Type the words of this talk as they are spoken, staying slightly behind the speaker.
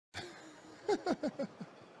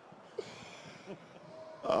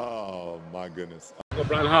Oh, my goodness.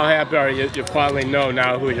 Lebron, how happy are you? You finally know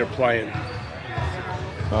now who you're playing.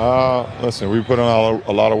 Listen, we put in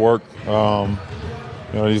a lot of work,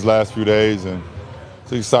 these last few days, and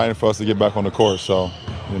it's exciting for us to get back on the court. So,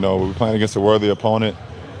 we're playing against a worthy opponent,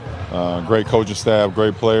 great coaching staff,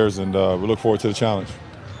 great players, and we look forward to the challenge.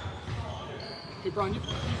 Lebron, you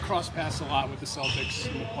cross paths a lot with the Celtics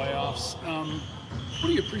in the playoffs. What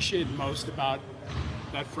do you appreciate most about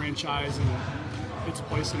that franchise and its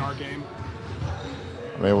place in our game?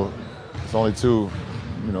 I mean, it's only two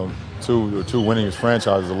winningest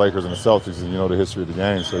franchises, the Lakers and the Celtics, and the history of the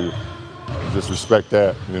game. So you just respect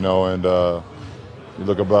that, and you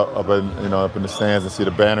look up in the stands and see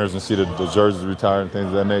the banners and see the jerseys retired and things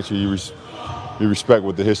of that nature. You respect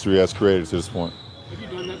what the history has created to this point. Have you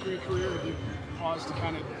done that through your career? Have you paused to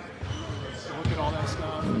kind of look at all that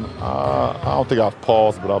stuff? I don't think I've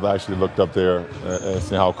paused, but I've actually looked up there and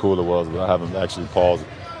seen how cool it was. But I haven't actually paused.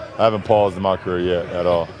 I haven't paused in my career yet at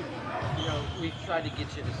all. We've tried to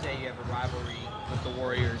get you to say you have a rivalry with the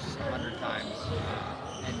Warriors 100 times,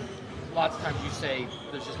 and lots of times you say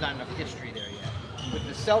there's just not enough history there yet. With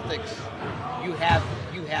the Celtics, you have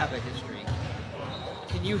a history.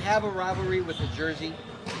 Can you have a rivalry with the Jersey?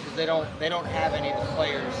 Because they don't have any of the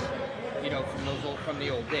players, from the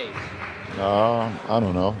old days. I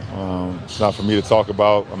don't know. It's not for me to talk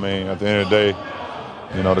about. I mean, at the end of the day,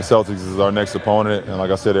 the Celtics is our next opponent, and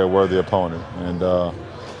like I said, they're a worthy opponent, and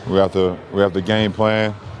we have the game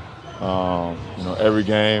plan. Every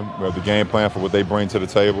game we have the game plan for what they bring to the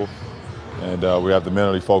table, and we have to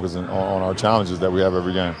mentally focus on our challenges that we have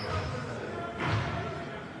every game.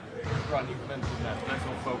 Ron, you mentioned that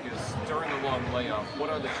mental focus during a long layoff. What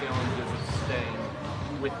are the challenges of staying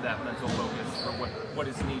with that mental focus for what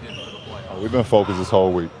is needed for the playoffs? We've been focused this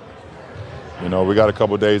whole week. We got a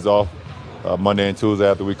couple of days off, Monday and Tuesday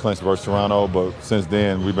after we clinched versus Toronto, but since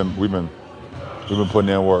then we've been putting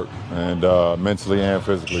in work, and mentally and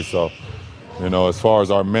physically. So, as far as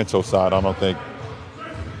our mental side, I'm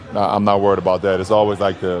not worried about that. It's always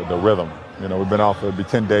like the rhythm. We've been off. It'll be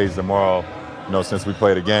 10 days tomorrow, since we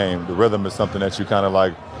played a game. The rhythm is something that you kind of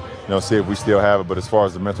like, see if we still have it. But as far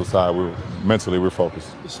as the mental side, we're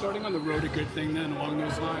focused. Is starting on the road a good thing then, along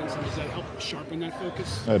those lines? And does that help sharpen that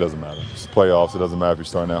focus? It doesn't matter. It's playoffs. It doesn't matter if you're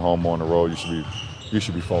starting at home or on the road. You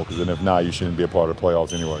should be focused. And if not, you shouldn't be a part of the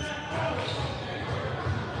playoffs anyways.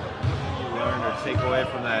 Learn or take away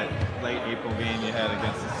from that late April game you had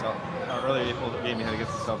against the Celtics, early April game you had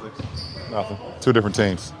against the Celtics? Nothing. Two different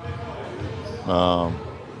teams.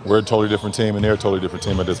 We're a totally different team, and they're a totally different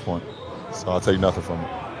team at this point. So I'll take nothing from it.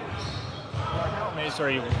 How amazed are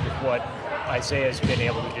you with what Isaiah's been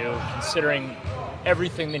able to do, considering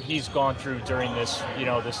everything that he's gone through during this,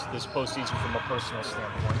 this postseason from a personal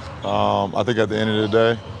standpoint? I think at the end of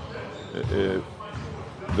the day,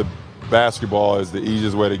 the basketball is the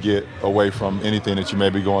easiest way to get away from anything that you may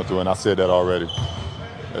be going through, and I said that already.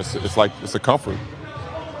 It's a comfort.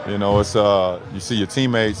 You see your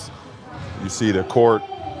teammates, you see the court,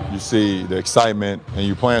 you see the excitement, and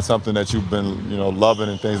you're playing something that you've been, loving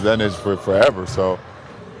and things of that nature for forever. So,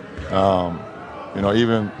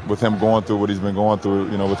 even with him going through what he's been going through,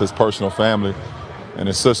 with his personal family and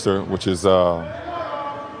his sister, which is, I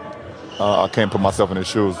can't put myself in his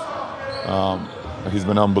shoes. He's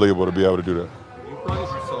been unbelievable to be able to do that. You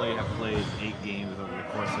probably have played 8 games over the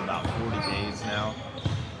course of about 40 days now.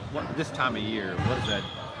 This time of year, what does that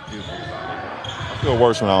do for your body? I feel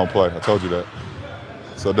worse when I don't play. I told you that.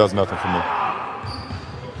 So it does nothing for me.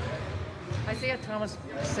 Isaiah Thomas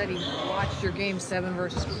said he watched your Game 7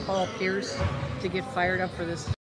 versus Paul Pierce to get fired up for this